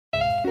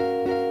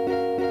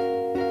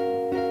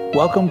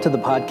Welcome to the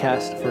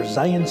podcast for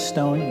Zion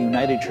Stone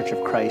United Church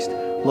of Christ,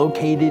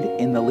 located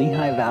in the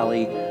Lehigh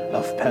Valley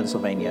of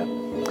Pennsylvania.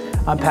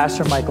 I'm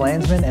Pastor Mike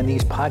Landsman, and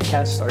these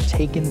podcasts are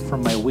taken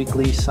from my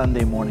weekly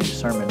Sunday morning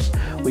sermons.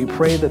 We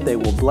pray that they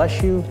will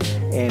bless you,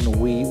 and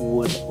we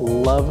would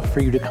love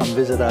for you to come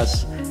visit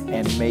us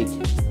and make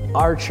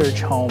our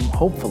church home,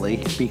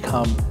 hopefully,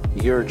 become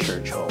your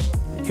church home.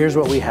 Here's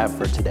what we have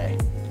for today.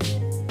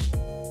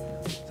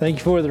 Thank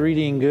you for the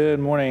reading.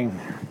 Good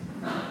morning.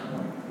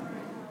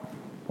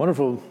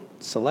 Wonderful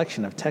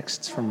selection of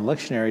texts from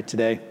lectionary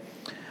today.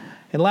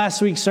 In last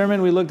week's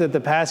sermon, we looked at the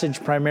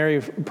passage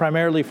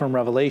primarily from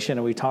Revelation,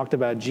 and we talked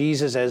about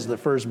Jesus as the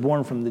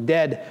firstborn from the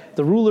dead,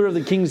 the ruler of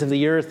the kings of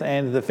the earth,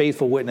 and the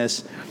faithful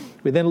witness.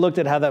 We then looked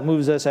at how that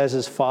moves us as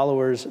his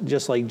followers,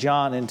 just like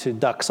John, into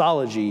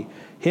doxology,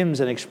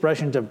 hymns and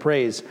expressions of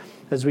praise,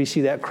 as we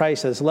see that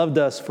Christ has loved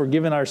us,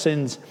 forgiven our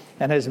sins,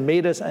 and has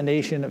made us a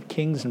nation of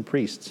kings and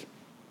priests.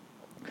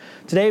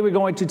 Today, we're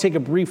going to take a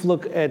brief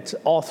look at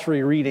all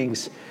three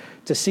readings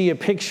to see a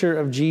picture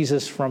of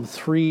Jesus from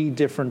three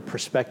different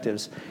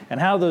perspectives and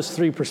how those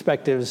three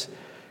perspectives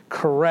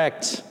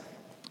correct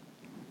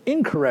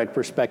incorrect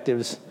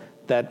perspectives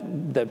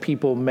that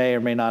people may or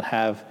may not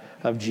have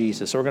of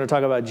Jesus. So we're going to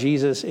talk about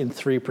Jesus in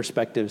three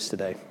perspectives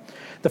today.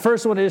 The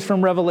first one is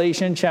from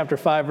Revelation chapter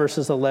 5,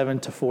 verses 11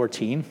 to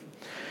 14.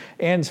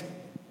 And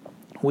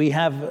we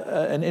have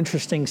an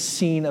interesting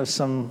scene of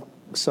some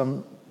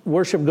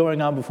worship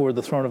going on before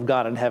the throne of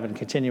God in heaven,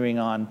 continuing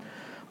on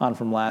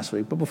from last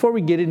week. But before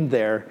we get in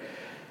there,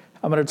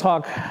 I'm going to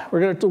talk.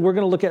 We're going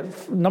to look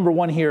at number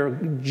one here,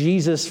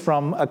 Jesus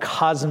from a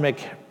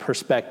cosmic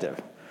perspective.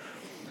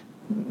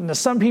 Now,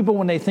 some people,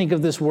 when they think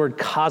of this word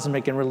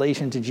cosmic in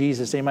relation to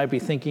Jesus, they might be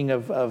thinking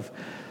of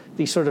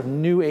these sort of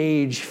new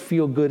age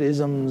feel-good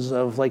isms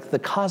of like the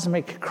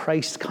cosmic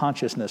Christ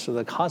consciousness or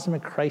the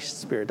cosmic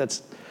Christ spirit.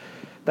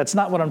 That's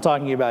not what I'm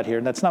talking about here.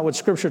 And that's not what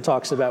Scripture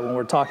talks about when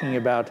we're talking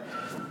about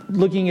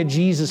looking at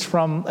Jesus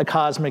from a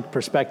cosmic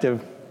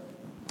perspective.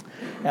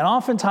 And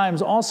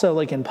oftentimes also,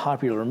 like in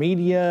popular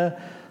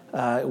media,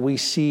 we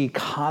see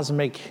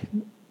cosmic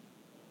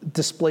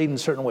displayed in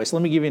certain ways. So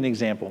let me give you an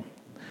example.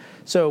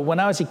 So when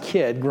I was a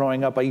kid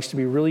growing up, I used to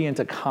be really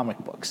into comic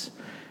books,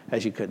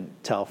 as you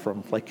couldn't tell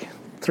from like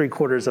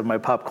 3/4 of my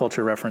pop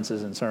culture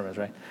references and sermons,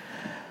 right?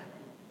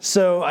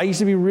 So I used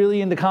to be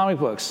really into comic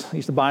books. I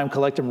used to buy them,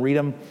 collect them, read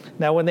them.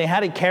 Now, when they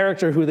had a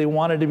character who they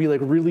wanted to be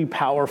like really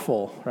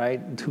powerful, right,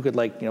 who could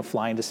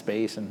fly into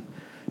space and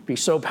be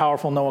so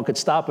powerful no one could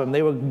stop them,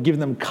 they would give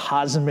them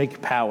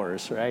cosmic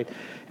powers, right?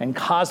 And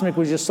cosmic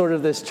was just sort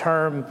of this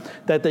term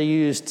that they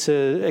used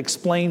to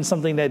explain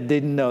something that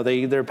didn't know.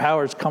 Their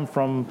powers come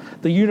from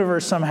the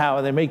universe somehow,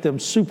 and they make them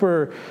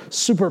super,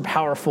 super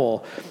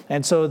powerful.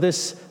 And so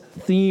this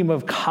theme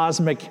of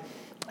cosmic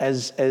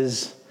as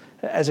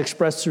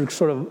expressed through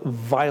sort of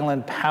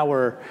violent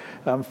power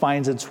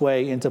finds its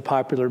way into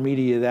popular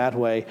media that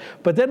way.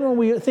 But then when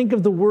we think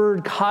of the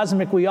word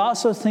cosmic, we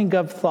also think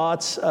of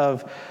thoughts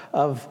of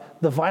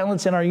the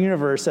violence in our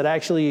universe that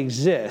actually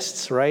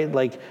exists, right?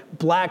 Like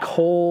black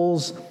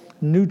holes,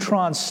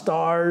 neutron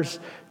stars,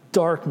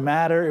 dark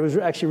matter. It was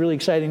actually really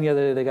exciting the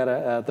other day. They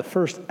got the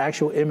first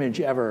actual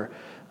image ever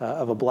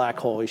of a black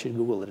hole. You should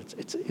Google it.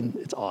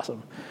 It's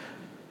awesome.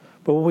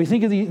 But when we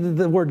think of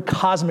the word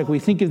cosmic, we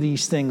think of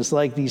these things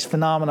like these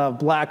phenomena of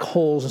black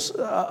holes,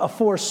 a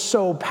force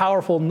so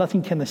powerful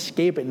nothing can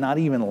escape it, not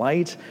even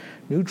light,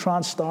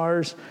 neutron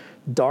stars,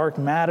 dark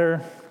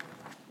matter,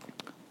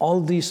 all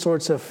of these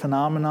sorts of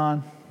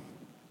phenomenon.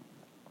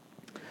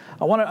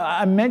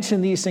 I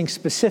mention these things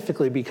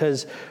specifically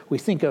because we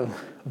think of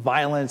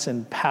violence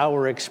and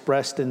power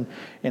expressed in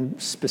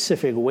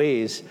specific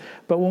ways.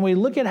 But when we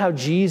look at how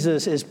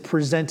Jesus is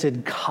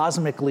presented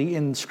cosmically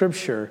in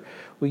Scripture,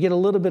 we get a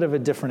little bit of a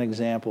different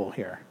example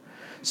here.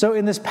 So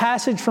in this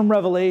passage from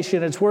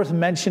Revelation, it's worth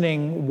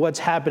mentioning what's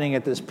happening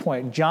at this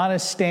point. John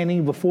is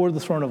standing before the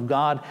throne of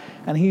God,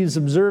 and he's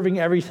observing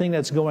everything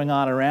that's going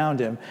on around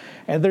him.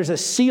 And there's a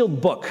sealed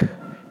book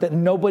that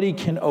nobody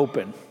can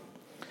open.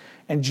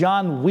 And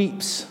John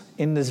weeps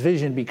in this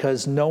vision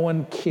because no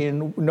one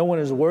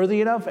is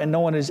worthy enough and no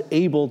one is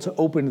able to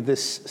open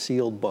this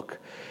sealed book.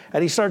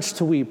 And he starts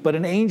to weep. But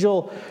an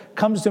angel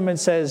comes to him and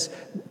says,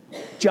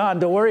 John,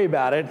 don't worry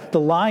about it. The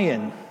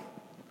Lion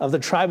of the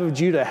tribe of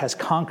Judah has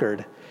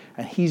conquered,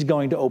 and he's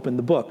going to open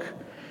the book.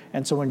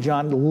 And so when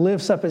John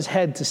lifts up his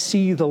head to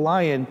see the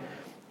lion,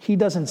 he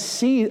doesn't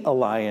see a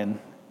lion.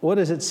 What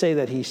does it say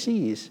that he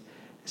sees?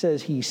 It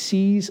says he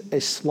sees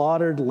a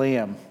slaughtered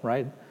lamb,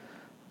 right?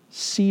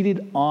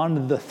 Seated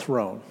on the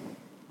throne,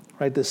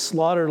 right? The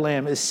slaughtered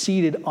lamb is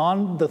seated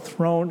on the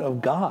throne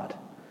of God.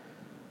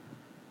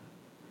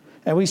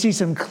 And we see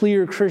some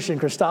clear Christian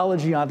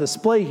Christology on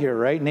display here,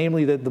 right?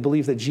 Namely, that the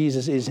belief that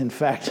Jesus is in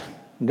fact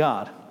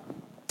God.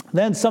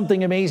 Then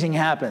something amazing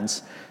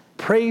happens.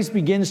 Praise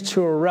begins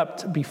to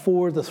erupt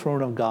before the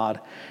throne of God.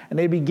 And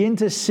they begin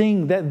to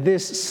sing that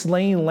this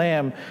slain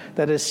lamb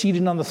that is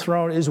seated on the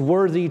throne is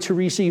worthy to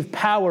receive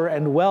power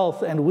and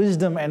wealth and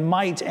wisdom and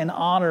might and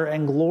honor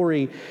and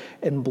glory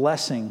and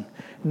blessing.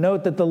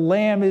 Note that the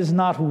lamb is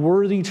not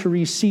worthy to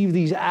receive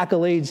these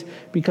accolades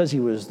because he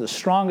was the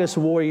strongest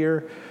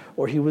warrior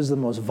or he was the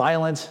most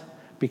violent,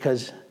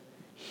 because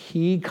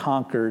he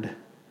conquered,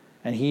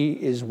 and he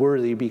is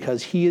worthy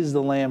because he is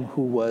the lamb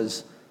who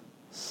was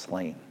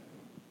slain.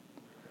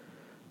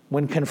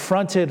 When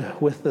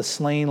confronted with the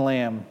slain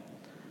lamb,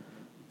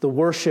 the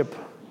worship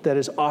that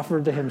is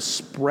offered to him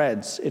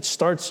spreads. It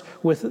starts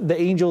with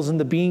the angels and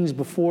the beings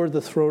before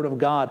the throne of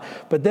God.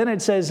 But then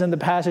it says in the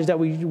passage that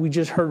we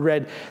just heard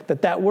read,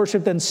 that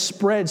worship then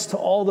spreads to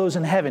all those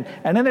in heaven.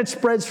 And then it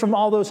spreads from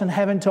all those in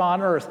heaven to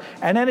on earth.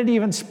 And then it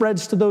even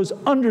spreads to those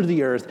under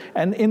the earth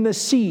and in the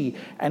sea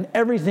and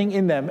everything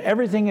in them.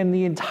 Everything in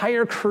the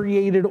entire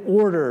created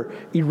order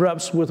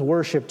erupts with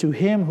worship to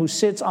him who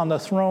sits on the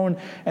throne,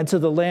 and to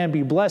the Lamb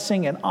be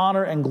blessing and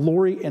honor and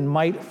glory and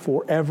might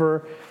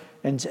forever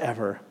and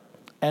ever.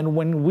 And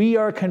when we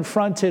are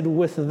confronted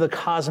with the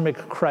cosmic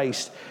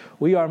Christ,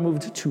 we are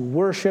moved to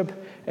worship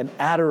and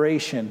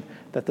adoration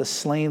that the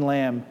slain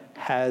lamb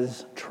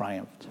has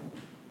triumphed.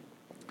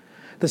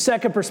 The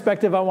second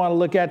perspective I want to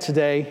look at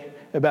today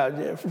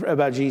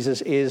about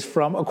Jesus is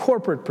from a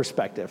corporate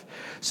perspective.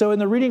 So in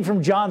the reading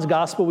from John's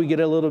gospel, we get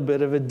a little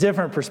bit of a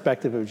different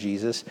perspective of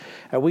Jesus,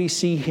 and we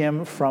see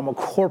him from a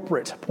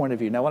corporate point of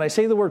view. Now, when I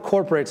say the word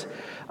corporate,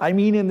 I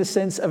mean in the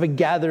sense of a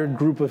gathered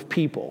group of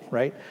people,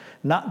 right?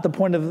 Not the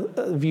point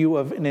of view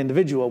of an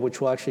individual, which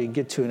we'll actually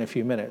get to in a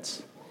few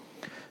minutes.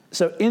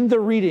 So in the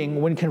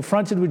reading, when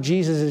confronted with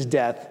Jesus'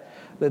 death,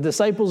 the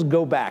disciples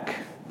go back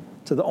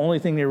to the only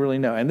thing they really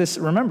know. And this,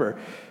 remember,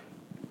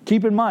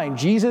 keep in mind,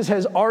 Jesus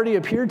has already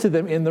appeared to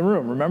them in the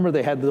room. Remember,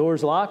 they had the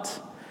doors locked,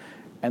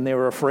 and they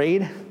were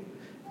afraid.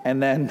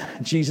 And then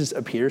Jesus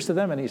appears to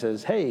them, and he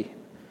says, hey,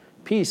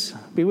 peace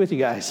be with you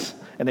guys.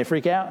 And they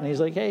freak out, and he's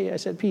like, hey, I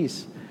said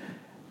peace.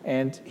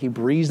 And he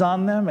breathes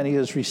on them, and he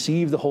has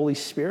received the Holy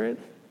Spirit.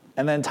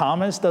 And then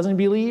Thomas doesn't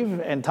believe,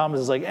 and Thomas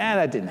is like,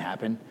 that didn't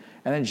happen.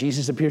 And then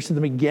Jesus appears to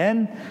them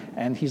again,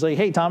 and he's like,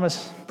 hey,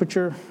 Thomas, put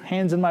your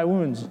hands in my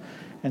wounds.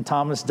 And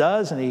Thomas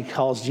does, and he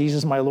calls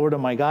Jesus my Lord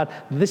and my God.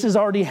 This has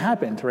already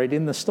happened, right,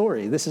 in the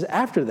story. This is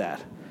after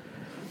that.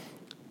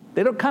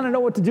 They don't kind of know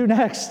what to do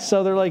next,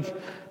 so they're like,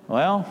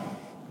 well,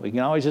 we can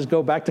always just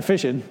go back to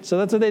fishing. So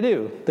that's what they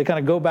do. They kind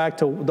of go back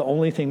to the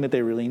only thing that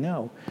they really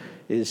know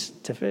is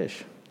to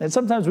fish. And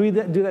sometimes we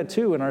do that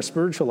too in our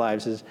spiritual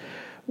lives. Is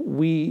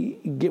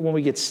when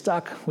we get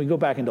stuck, we go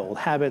back into old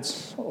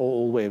habits,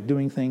 old way of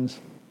doing things.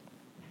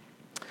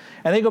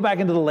 And they go back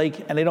into the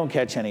lake and they don't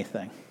catch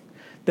anything.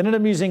 Then an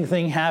amusing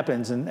thing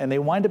happens, and they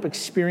wind up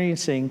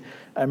experiencing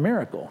a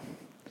miracle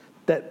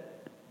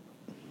that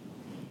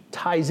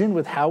ties in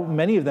with how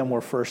many of them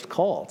were first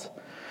called.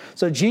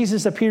 So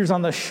Jesus appears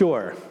on the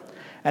shore,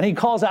 and he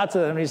calls out to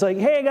them, and he's like,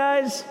 hey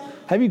guys,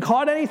 have you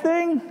caught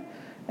anything?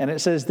 And it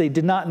says they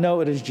did not know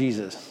it is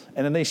Jesus.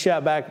 And then they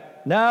shout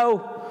back,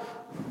 no,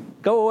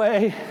 go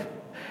away.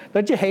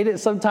 Don't you hate it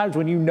sometimes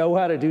when you know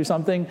how to do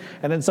something,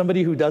 and then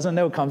somebody who doesn't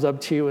know comes up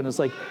to you and is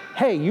like,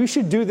 hey, you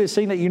should do this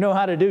thing that you know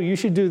how to do. You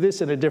should do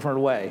this in a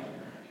different way.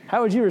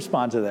 How would you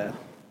respond to that?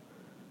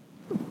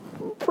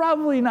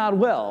 Probably not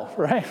well,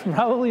 right?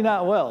 Probably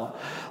not well.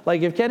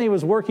 Like if Kenny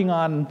was working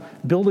on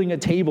building a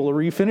table or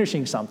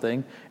refinishing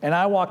something, and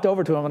I walked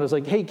over to him and I was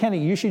like, hey, Kenny,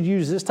 you should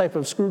use this type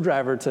of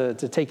screwdriver to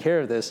take care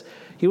of this.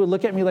 He would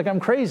look at me like I'm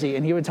crazy,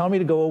 and he would tell me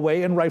to go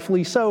away, and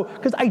rightfully so,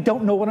 because I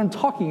don't know what I'm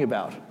talking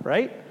about,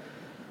 right?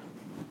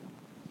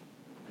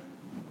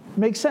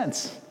 Makes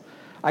sense.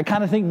 I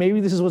kind of think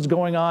maybe this is what's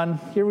going on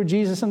here with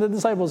Jesus and the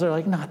disciples. They're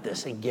like, not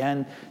this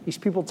again. These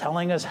people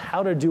telling us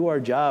how to do our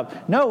job.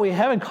 No, we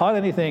haven't caught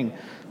anything.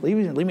 Leave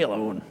me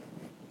alone.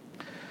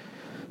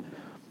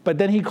 But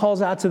then he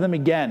calls out to them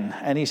again,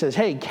 and he says,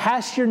 hey,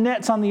 cast your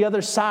nets on the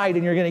other side,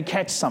 and you're going to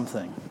catch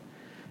something.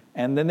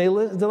 And then they're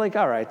like,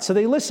 all right. So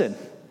they listen,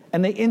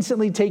 and they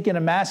instantly take in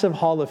a massive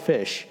haul of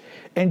fish.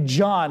 And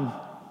John,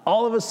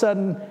 all of a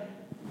sudden,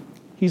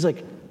 he's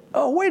like,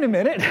 oh, wait a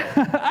minute.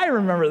 I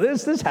remember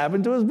this. This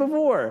happened to us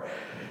before.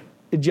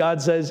 And John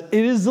says,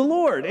 it is the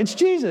Lord. It's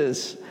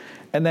Jesus.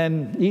 And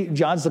then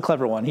John's the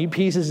clever one. He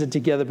pieces it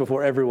together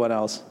before everyone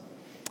else.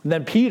 And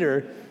then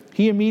Peter,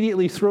 he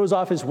immediately throws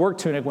off his work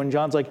tunic when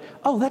John's like,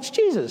 oh, that's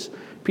Jesus.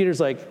 Peter's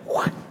like,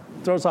 what?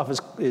 Throws off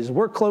his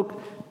work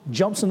cloak,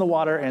 jumps in the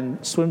water,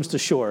 and swims to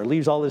shore.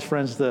 Leaves all his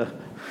friends to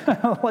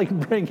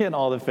bring in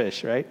all the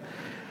fish, right?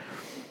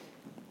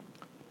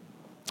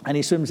 And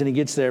he swims and he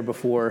gets there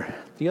before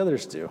the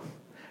others do.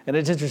 And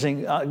it's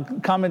interesting,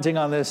 commenting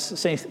on this,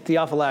 St.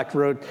 Theophylact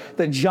wrote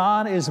that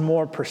John is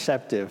more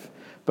perceptive,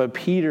 but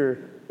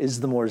Peter is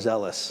the more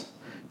zealous.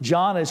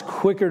 John is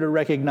quicker to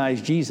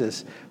recognize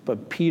Jesus,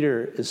 but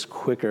Peter is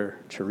quicker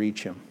to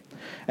reach him.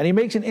 And he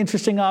makes an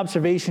interesting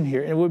observation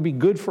here, and it would be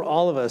good for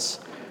all of us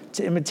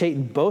to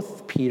imitate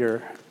both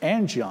Peter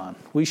and John.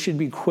 We should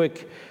be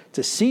quick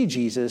to see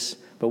Jesus,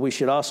 but we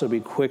should also be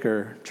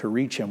quicker to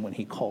reach him when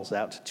he calls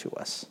out to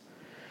us.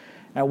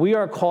 And we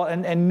are called,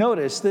 and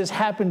notice this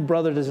happened,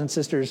 brothers and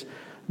sisters,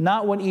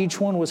 not when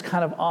each one was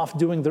kind of off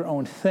doing their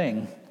own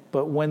thing,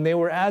 but when they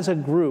were as a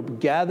group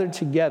gathered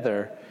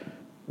together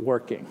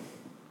working,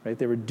 right?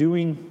 They were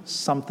doing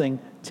something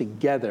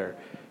together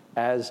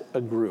as a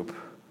group.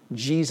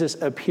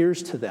 Jesus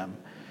appears to them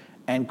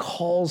and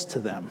calls to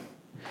them.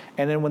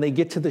 And then when they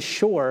get to the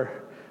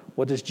shore,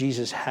 what does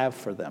Jesus have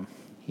for them?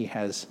 He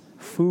has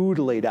food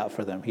laid out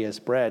for them. He has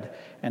bread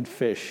and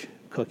fish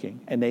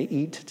cooking, and they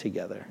eat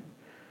together.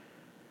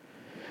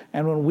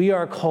 And when we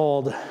are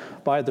called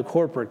by the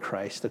corporate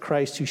Christ, the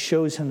Christ who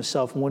shows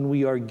himself when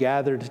we are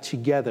gathered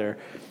together,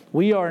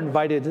 we are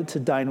invited to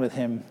dine with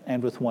him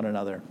and with one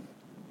another.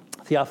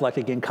 Theophylact,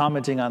 again,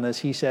 commenting on this,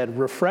 he said,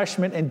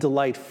 refreshment and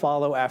delight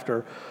follow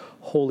after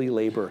holy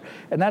labor.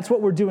 And that's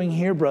what we're doing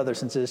here,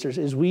 brothers and sisters,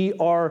 is we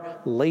are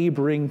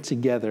laboring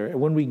together.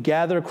 And when we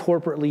gather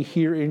corporately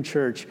here in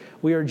church,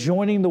 we are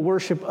joining the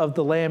worship of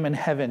the Lamb in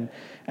heaven,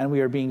 and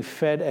we are being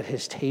fed at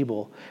his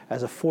table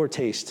as a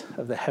foretaste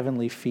of the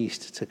heavenly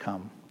feast to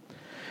come.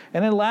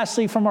 And then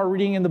lastly, from our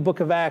reading in the book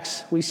of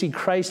Acts, we see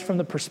Christ from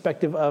the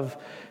perspective of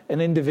an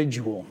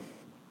individual.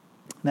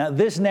 Now,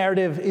 this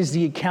narrative is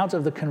the account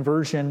of the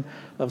conversion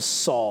of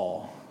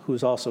Saul, who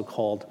is also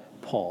called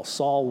Paul.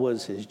 Saul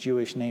was his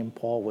Jewish name.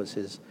 Paul was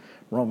his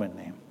Roman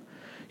name.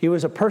 He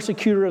was a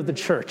persecutor of the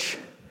church,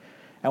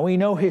 and we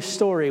know his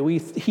story.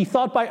 He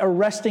thought by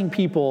arresting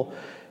people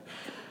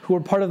who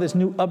were part of this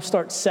new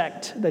upstart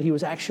sect that he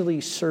was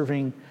actually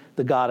serving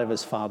the God of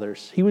his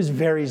fathers. He was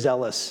very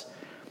zealous,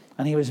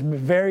 and he was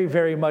very,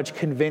 very much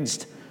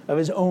convinced of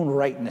his own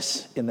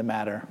rightness in the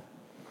matter.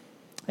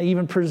 He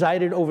even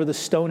presided over the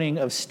stoning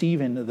of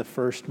Stephen, the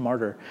first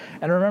martyr.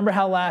 And remember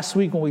how last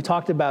week when we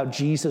talked about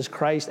Jesus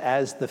Christ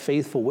as the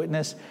faithful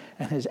witness,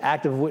 and his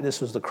active witness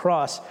was the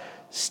cross,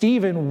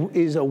 Stephen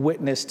is a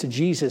witness to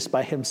Jesus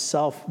by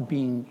himself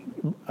being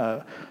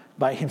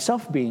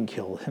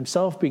killed,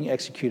 himself being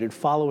executed,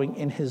 following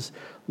in his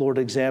Lord's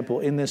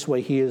example. In this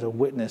way, he is a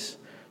witness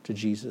to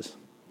Jesus.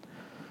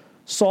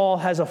 Saul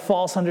has a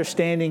false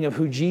understanding of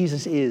who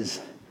Jesus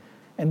is,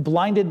 and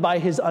blinded by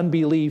his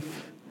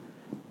unbelief,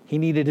 he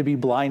needed to be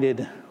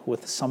blinded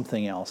with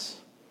something else.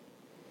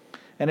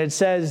 And it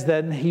says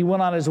that he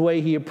went on his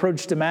way, he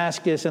approached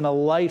Damascus, and a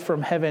light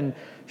from heaven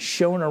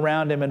shone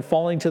around him, and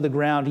falling to the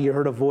ground, he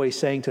heard a voice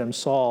saying to him,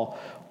 Saul,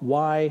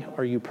 why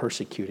are you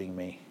persecuting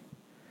me?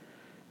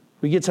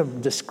 We get some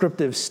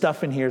descriptive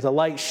stuff in here. The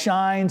light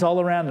shines all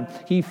around him.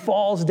 He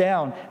falls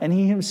down, and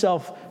he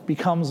himself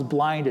becomes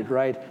blinded,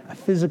 right? A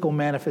physical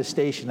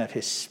manifestation of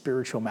his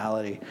spiritual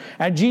malady.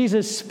 And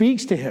Jesus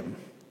speaks to him.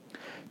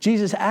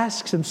 Jesus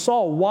asks him,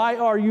 Saul, why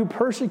are you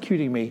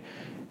persecuting me?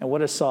 And what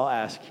does Saul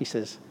ask? He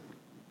says,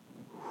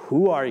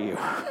 who are you?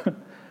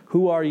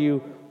 Who are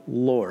you,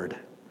 Lord?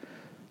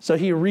 So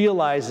he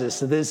realizes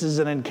that this is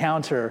an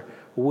encounter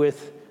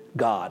with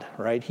God,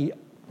 right?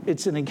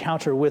 It's an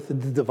encounter with the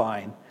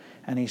divine.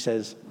 And he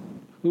says,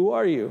 who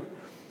are you?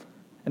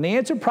 And the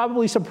answer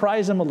probably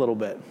surprised him a little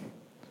bit.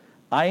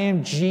 I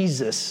am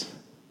Jesus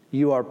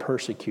you are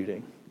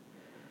persecuting.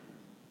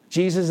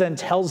 Jesus then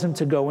tells him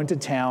to go into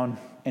town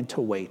and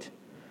to wait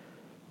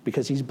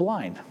because he's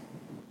blind.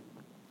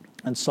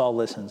 And Saul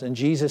listens. And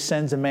Jesus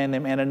sends a man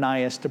named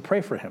Ananias to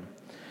pray for him.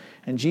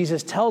 And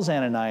Jesus tells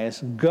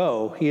Ananias,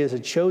 go, he is a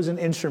chosen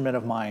instrument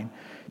of mine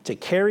to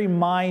carry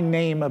my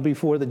name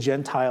before the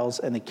Gentiles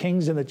and the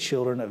kings and the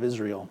children of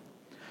Israel.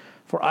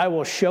 For I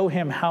will show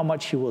him how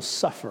much he will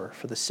suffer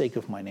for the sake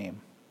of my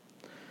name.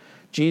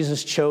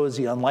 Jesus chose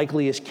the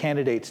unlikeliest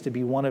candidates to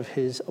be one of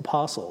his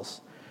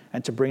apostles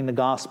and to bring the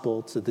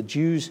gospel to the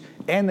Jews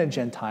and the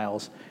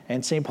Gentiles.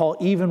 And St. Paul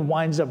even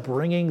winds up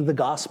bringing the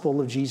gospel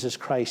of Jesus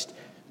Christ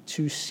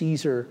to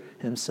Caesar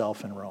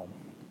himself in Rome.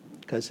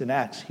 Because in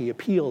Acts, he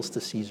appeals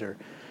to Caesar,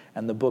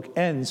 and the book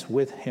ends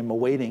with him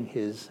awaiting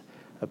his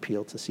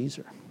appeal to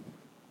Caesar.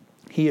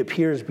 He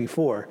appears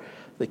before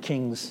the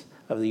kings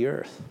of the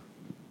earth.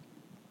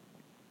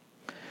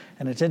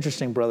 And it's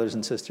interesting, brothers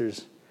and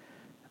sisters,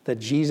 that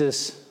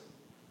Jesus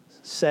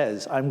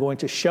says, I'm going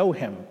to show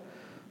him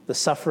the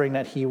suffering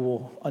that he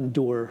will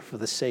endure for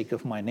the sake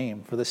of my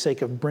name, for the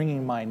sake of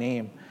bringing my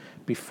name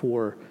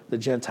before the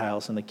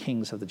Gentiles and the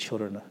kings of the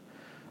children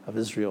of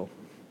Israel.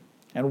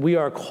 And we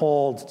are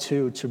called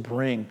to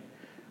bring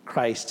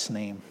Christ's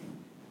name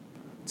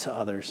to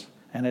others.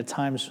 And at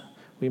times,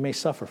 we may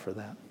suffer for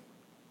that.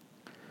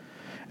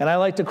 And I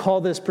like to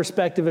call this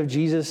perspective of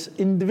Jesus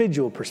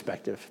individual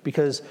perspective,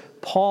 because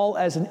Paul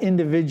as an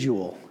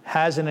individual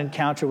has an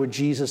encounter with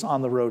Jesus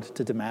on the road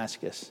to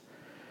Damascus.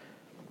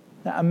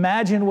 Now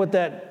imagine what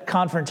that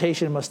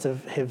confrontation must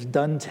have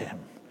done to him.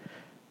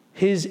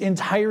 His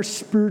entire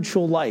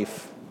spiritual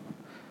life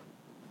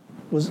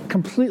was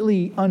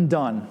completely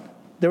undone.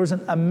 There was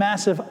a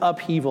massive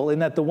upheaval in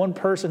that the one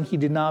person he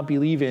did not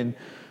believe in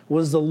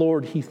was the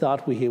Lord he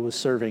thought he was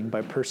serving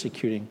by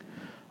persecuting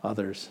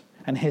others.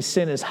 And his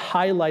sin is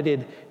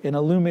highlighted and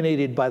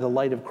illuminated by the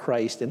light of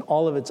Christ in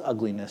all of its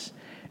ugliness.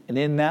 And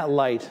in that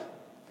light,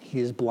 he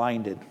is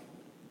blinded.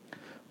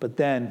 But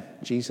then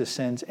Jesus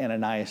sends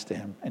Ananias to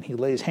him, and he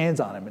lays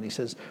hands on him, and he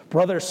says,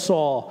 "Brother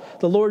Saul,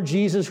 the Lord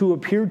Jesus who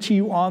appeared to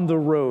you on the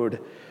road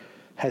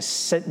has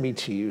sent me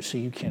to you so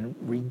you can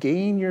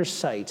regain your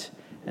sight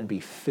and be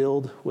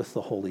filled with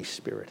the Holy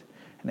Spirit."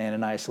 And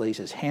Ananias lays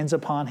his hands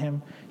upon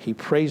him. He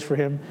prays for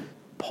him.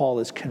 Paul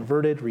is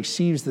converted,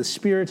 receives the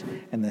Spirit,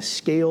 and the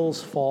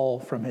scales fall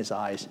from his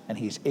eyes, and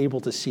he's able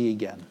to see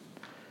again.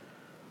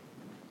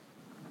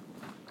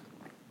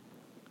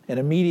 And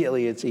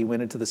immediately he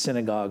went into the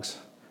synagogues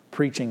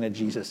preaching that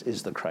Jesus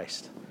is the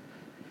Christ.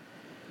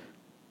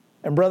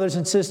 And brothers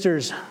and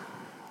sisters,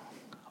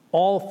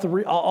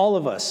 all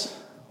of us,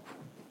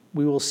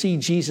 we will see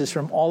Jesus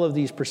from all of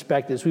these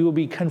perspectives. We will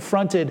be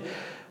confronted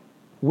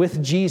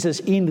with Jesus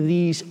in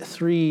these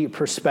three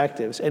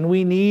perspectives. And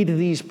we need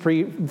these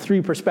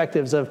three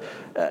perspectives of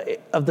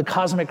the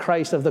cosmic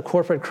Christ, of the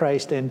corporate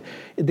Christ, and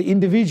the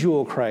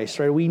individual Christ,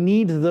 right? We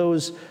need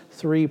those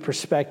three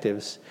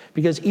perspectives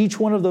because each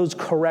one of those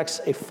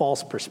corrects a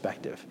false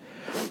perspective.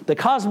 The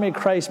cosmic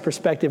Christ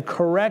perspective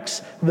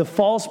corrects the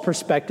false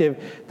perspective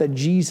that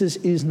Jesus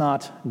is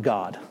not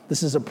God.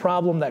 This is a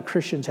problem that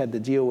Christians had to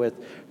deal with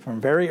from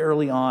very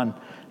early on,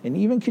 and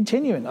even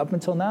continuing up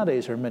until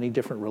nowadays. There are many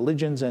different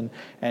religions and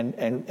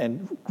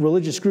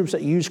religious groups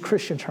that use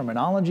Christian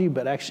terminology,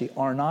 but actually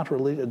are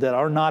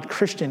not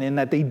Christian in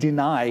that they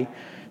deny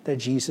that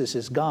Jesus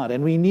is God.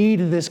 And we need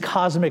this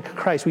cosmic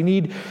Christ. We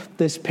need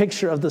this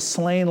picture of the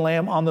slain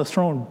lamb on the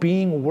throne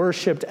being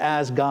worshiped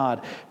as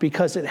God,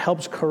 because it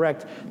helps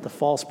correct the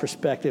false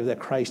perspective that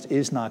Christ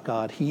is not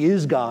God. He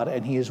is God,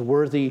 and he is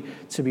worthy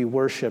to be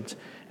worshiped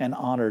and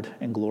honored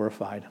and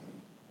glorified.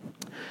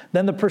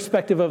 Then the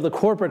perspective of the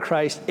corporate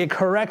Christ, it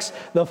corrects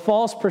the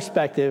false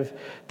perspective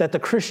that the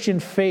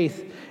Christian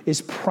faith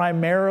is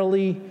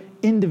primarily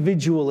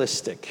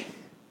individualistic.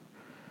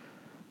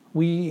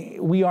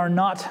 We are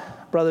not,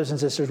 brothers and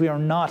sisters, we are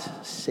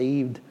not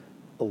saved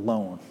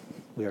alone.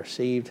 We are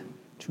saved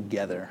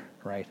together,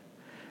 right?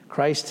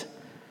 Christ,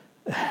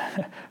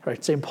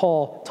 right? St.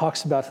 Paul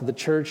talks about the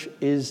church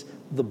is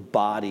the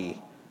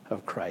body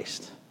of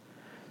Christ.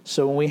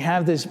 So when we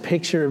have this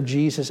picture of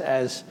Jesus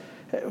as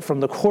from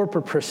the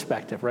corporate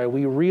perspective, right,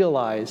 we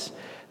realize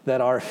that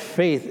our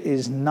faith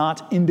is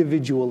not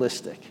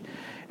individualistic.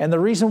 And the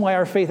reason why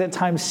our faith at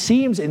times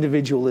seems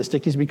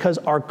individualistic is because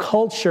our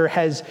culture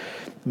has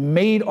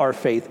made our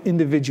faith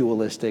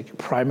individualistic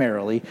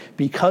primarily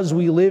because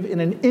we live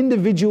in an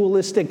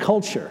individualistic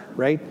culture,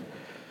 right?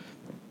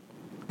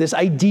 This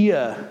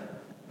idea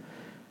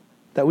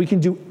that we can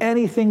do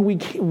anything we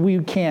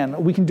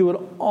can do it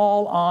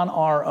all on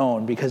our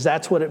own because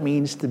that's what it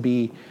means to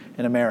be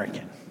an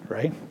American,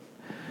 right?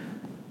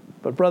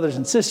 But brothers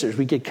and sisters,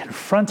 we get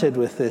confronted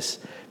with this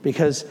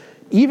because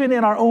even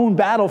in our own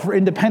battle for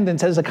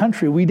independence as a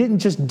country, we didn't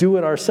just do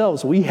it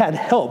ourselves. We had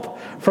help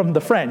from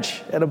the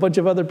French and a bunch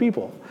of other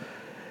people.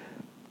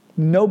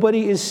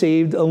 Nobody is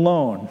saved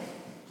alone.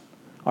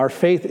 Our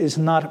faith is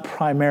not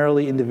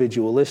primarily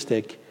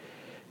individualistic.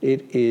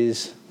 It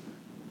is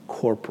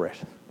corporate.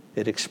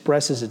 It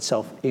expresses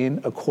itself in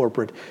a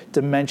corporate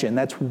dimension.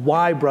 That's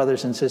why,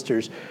 brothers and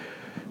sisters,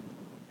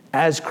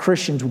 as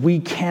Christians, we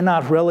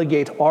cannot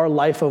relegate our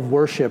life of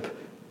worship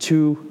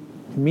to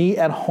me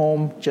at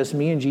home, just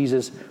me and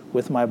Jesus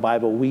with my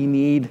Bible. We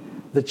need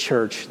the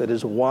church. That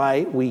is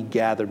why we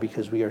gather,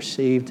 because we are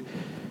saved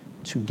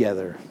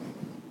together.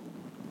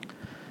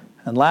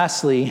 And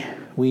lastly,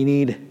 we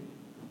need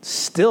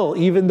still,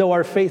 even though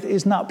our faith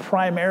is not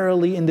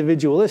primarily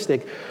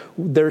individualistic,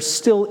 there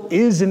still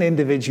is an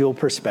individual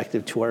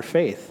perspective to our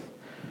faith.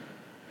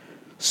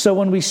 So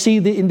when we see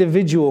the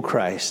individual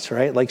Christ,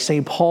 right, like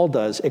St. Paul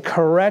does, it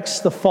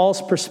corrects the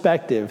false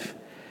perspective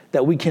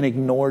that we can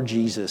ignore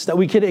Jesus, that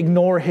we can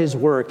ignore his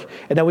work,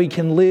 and that we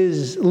can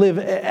live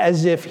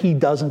as if he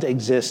doesn't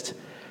exist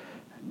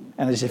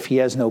and as if he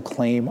has no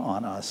claim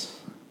on us.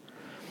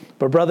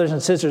 But brothers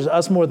and sisters,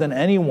 us more than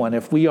anyone,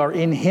 if we are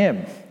in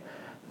him,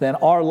 then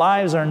our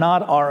lives are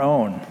not our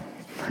own,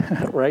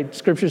 right?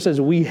 Scripture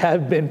says we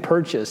have been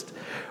purchased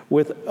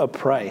with a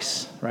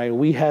price, right?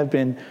 We have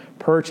been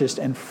purchased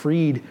and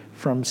freed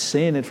from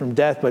sin and from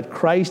death, but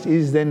Christ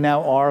is then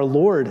now our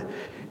Lord,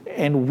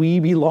 and we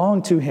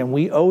belong to him.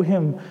 We owe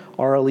him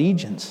our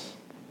allegiance.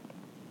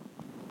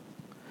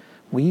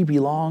 We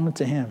belong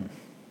to him.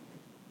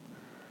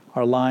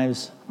 Our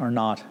lives are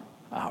not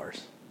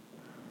ours.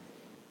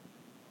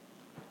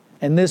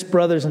 And this,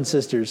 brothers and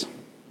sisters,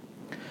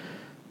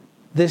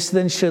 this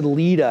then should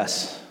lead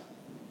us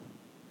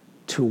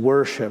to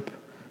worship,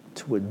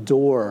 to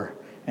adore,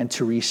 and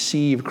to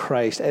receive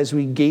Christ as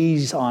we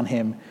gaze on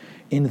him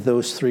in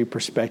those three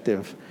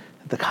perspectives,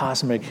 the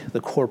cosmic,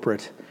 the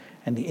corporate,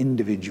 and the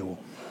individual.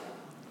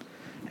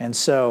 And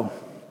so,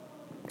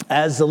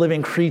 as the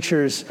living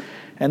creatures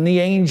and the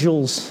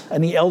angels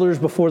and the elders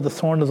before the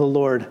throne of the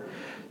Lord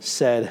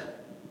said,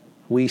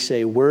 we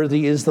say,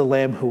 worthy is the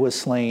Lamb who was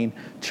slain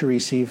to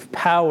receive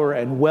power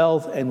and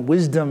wealth and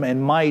wisdom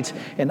and might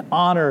and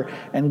honor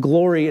and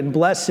glory and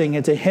blessing.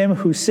 And to him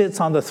who sits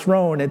on the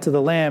throne and to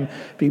the Lamb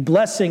be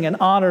blessing and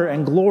honor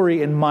and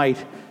glory and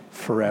might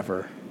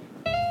forever.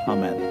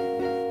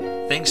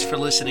 Amen. Thanks for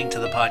listening to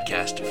the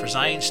podcast for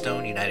Zion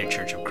Stone United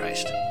Church of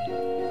Christ.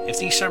 If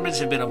these sermons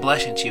have been a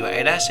blessing to you,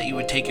 I'd ask that you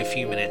would take a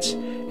few minutes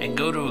and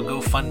go to a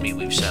GoFundMe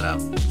we've set up,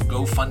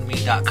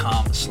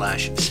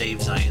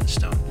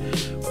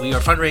 gofundme.com/SaveZionStone. We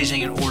are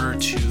fundraising in order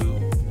to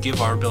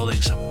give our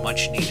building some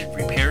much needed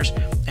repairs,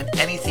 and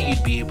anything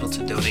you'd be able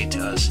to donate to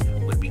us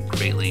would be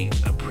greatly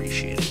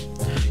appreciated.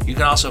 You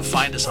can also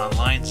find us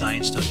online,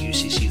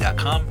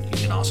 ZionStoneUCC.com. You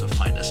can also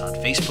find us on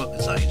Facebook,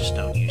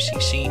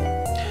 ZionStoneUCC.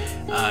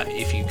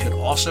 If you could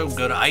also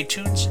go to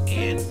iTunes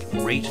and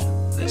rate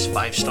this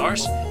 5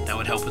 stars, that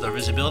would help with our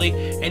visibility.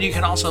 And you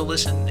can also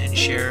listen and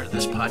share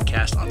this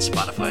podcast on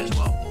Spotify as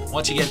well.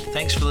 Once again,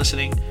 thanks for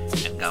listening,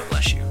 and God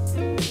bless you.